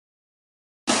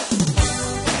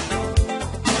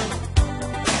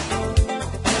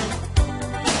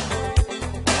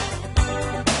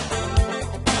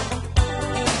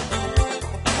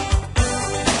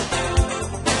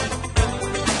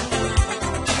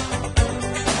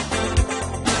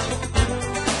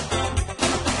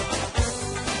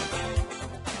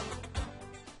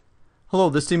Hello,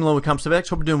 this is Steve Malone with ComStFX.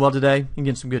 Hope you're doing well today and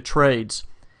getting some good trades.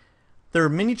 There are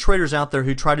many traders out there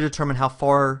who try to determine how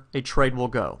far a trade will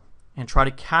go and try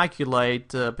to calculate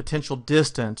potential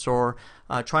distance or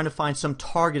trying to find some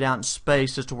target out in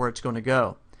space as to where it's going to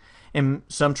go. And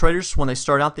some traders, when they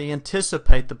start out, they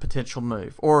anticipate the potential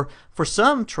move. Or for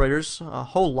some traders, a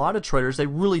whole lot of traders, they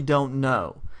really don't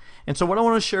know. And so what I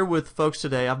want to share with folks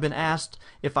today, I've been asked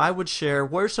if I would share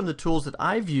what are some of the tools that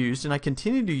I've used and I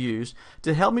continue to use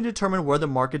to help me determine where the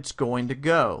market's going to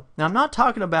go. Now, I'm not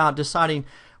talking about deciding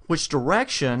which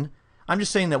direction. I'm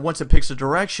just saying that once it picks a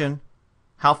direction,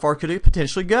 how far could it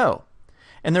potentially go?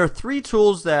 And there are three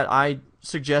tools that I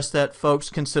suggest that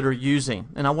folks consider using,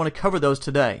 and I want to cover those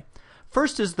today.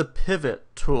 First is the pivot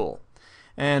tool.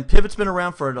 And pivot's been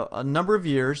around for a number of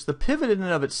years. The pivot in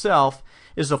and of itself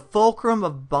is a fulcrum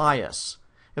of bias.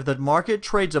 If the market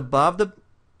trades above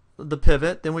the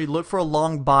pivot, then we look for a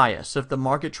long bias. If the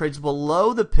market trades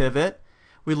below the pivot,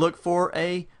 we look for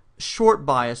a short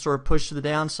bias or a push to the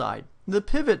downside. The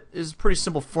pivot is a pretty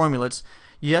simple formula. It's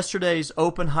yesterday's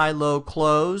open, high, low,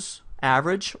 close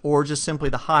average, or just simply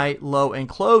the high, low, and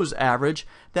close average.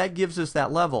 That gives us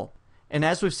that level. And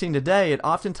as we've seen today,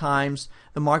 oftentimes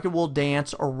the market will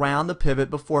dance around the pivot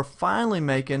before finally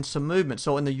making some movement.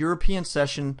 So in the European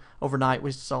session overnight,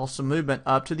 we saw some movement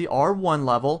up to the R1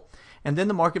 level, and then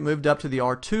the market moved up to the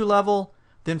R2 level,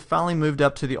 then finally moved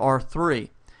up to the R3.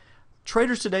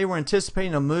 Traders today were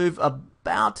anticipating a move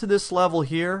about to this level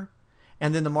here,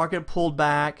 and then the market pulled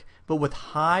back, but with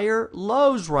higher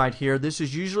lows right here. This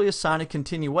is usually a sign of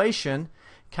continuation.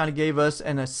 Kind of gave us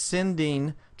an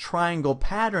ascending triangle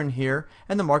pattern here,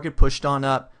 and the market pushed on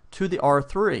up to the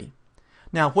R3.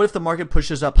 Now, what if the market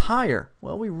pushes up higher?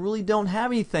 Well, we really don't have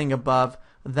anything above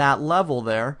that level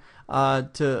there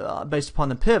based upon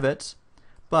the pivots,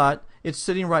 but it's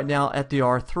sitting right now at the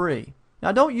R3. Now,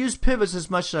 I don't use pivots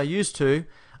as much as I used to.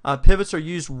 Pivots are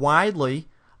used widely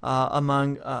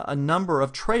among a number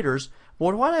of traders,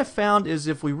 but what I've found is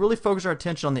if we really focus our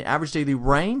attention on the average daily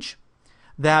range,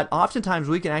 that oftentimes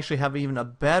we can actually have even a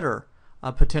better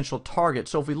potential target.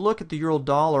 So if we look at the euro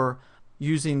dollar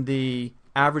using the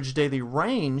average daily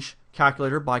range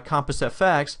calculator by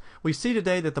CompassFX, we see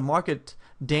today that the market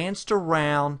danced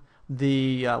around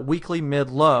the weekly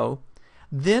mid-low,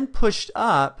 then pushed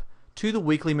up to the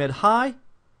weekly mid-high,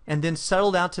 and then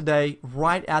settled out today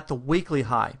right at the weekly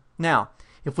high. Now,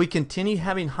 if we continue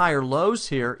having higher lows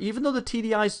here, even though the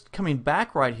TDI is coming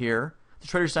back right here, the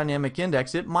Traders Dynamic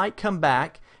Index, it might come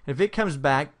back. And if it comes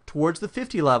back towards the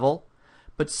 50 level,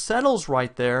 but settles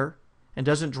right there and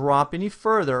doesn't drop any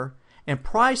further, and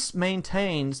price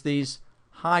maintains these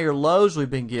higher lows we've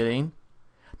been getting,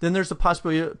 then there's the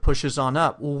possibility it pushes on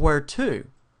up. Well, where to?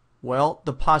 Well,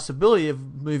 the possibility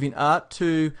of moving up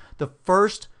to the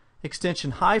first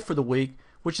extension high for the week,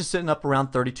 which is sitting up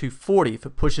around 32.40. If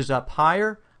it pushes up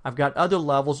higher, I've got other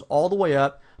levels all the way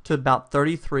up to about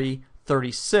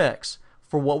 33.36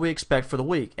 for what we expect for the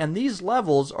week. And these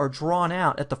levels are drawn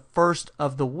out at the first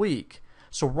of the week.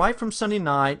 So right from Sunday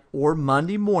night or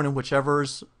Monday morning, whichever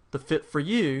is the fit for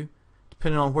you,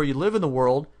 depending on where you live in the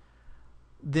world,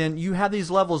 then you have these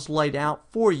levels laid out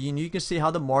for you, and you can see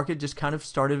how the market just kind of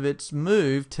started its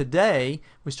move today.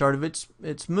 We started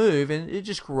its move, and it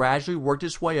just gradually worked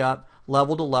its way up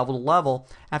level to level to level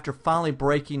after finally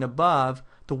breaking above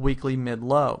the weekly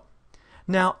mid-low.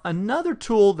 Now, another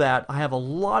tool that I have a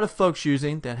lot of folks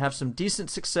using that have some decent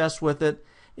success with it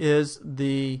is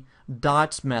the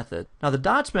DOTS method. Now, the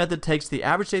DOTS method takes the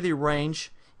average daily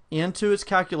range into its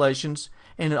calculations,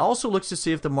 and it also looks to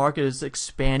see if the market is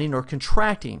expanding or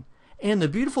contracting. And the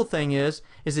beautiful thing is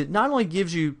it not only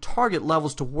gives you target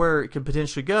levels to where it could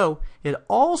potentially go, it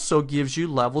also gives you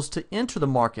levels to enter the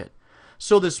market.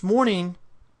 So this morning,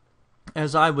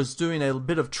 as I was doing a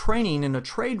bit of training in a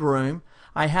trade room,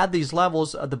 I had these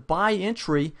levels. The buy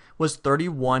entry was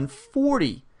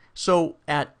 31.40. So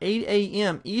at 8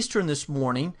 a.m. Eastern this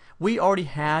morning, we already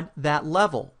had that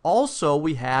level. Also,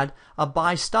 we had a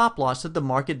buy stop loss that the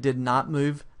market did not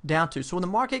move down to. So when the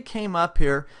market came up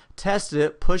here, tested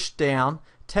it, pushed down,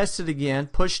 tested again,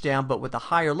 pushed down, but with the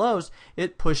higher lows,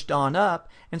 it pushed on up.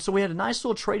 And so we had a nice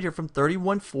little trade here from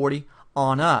 31.40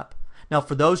 on up. Now,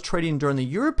 for those trading during the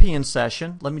European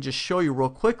session, let me just show you real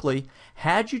quickly.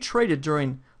 Had you traded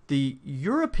during the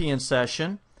European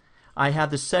session, I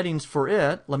have the settings for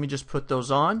it. Let me just put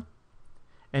those on,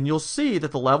 and you'll see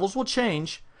that the levels will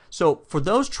change. So for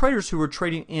those traders who were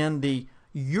trading in the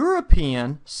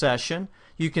European session,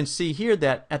 you can see here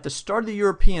that at the start of the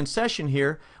European session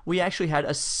here, we actually had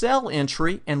a sell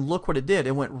entry, and look what it did.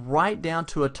 It went right down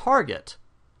to a target.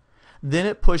 Then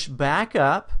it pushed back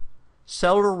up,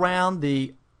 settled around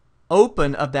the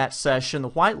open of that session, the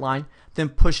white line, then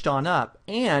pushed on up.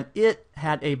 And it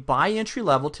had a buy entry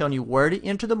level telling you where to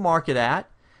enter the market at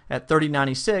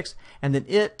 30.96, and then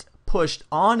it pushed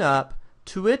on up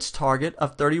to its target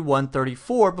of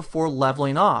 31.34 before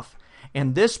leveling off.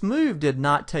 And this move did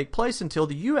not take place until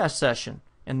the US session.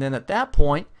 And then at that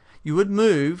point, you would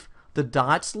move the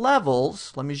dots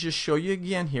levels. Let me just show you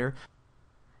again here.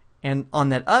 And on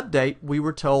that update, we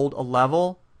were told a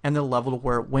level and the level to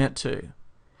where it went to.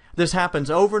 This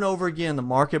happens over and over again in the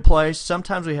marketplace.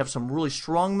 Sometimes we have some really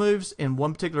strong moves in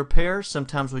one particular pair,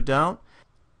 sometimes we don't.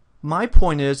 My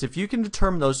point is, if you can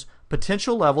determine those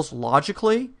potential levels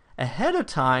logically ahead of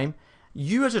time,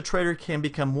 you as a trader can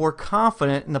become more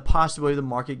confident in the possibility of the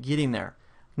market getting there.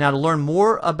 Now, to learn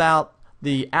more about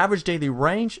the average daily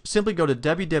range, simply go to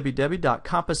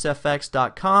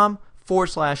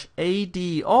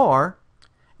www.compassfx.com/ADR.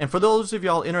 And for those of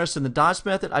y'all interested in the DOTS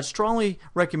method, I'd strongly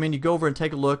recommend you go over and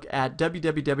take a look at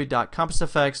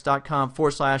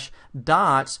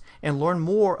www.compassfx.com/DOTS and learn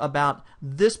more about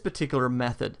this particular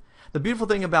method. The beautiful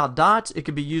thing about DOTS, it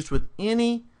can be used with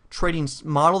any trading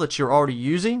model that you're already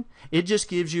using. It just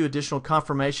gives you additional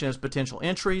confirmation as potential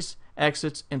entries,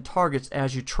 exits, and targets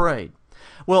as you trade.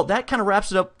 Well, that kind of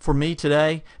wraps it up for me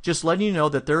today. Just letting you know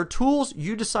that there are tools.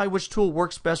 You decide which tool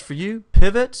works best for you.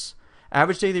 Pivots,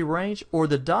 average daily range, or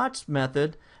the DOTS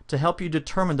method to help you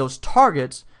determine those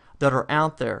targets that are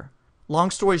out there.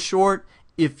 Long story short,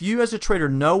 if you as a trader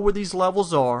know where these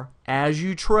levels are as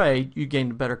you trade, you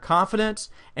gain better confidence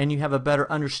and you have a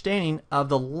better understanding of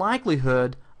the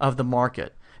likelihood of the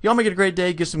market. Y'all make it a great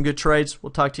day. Get some good trades.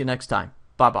 We'll talk to you next time.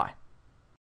 Bye-bye.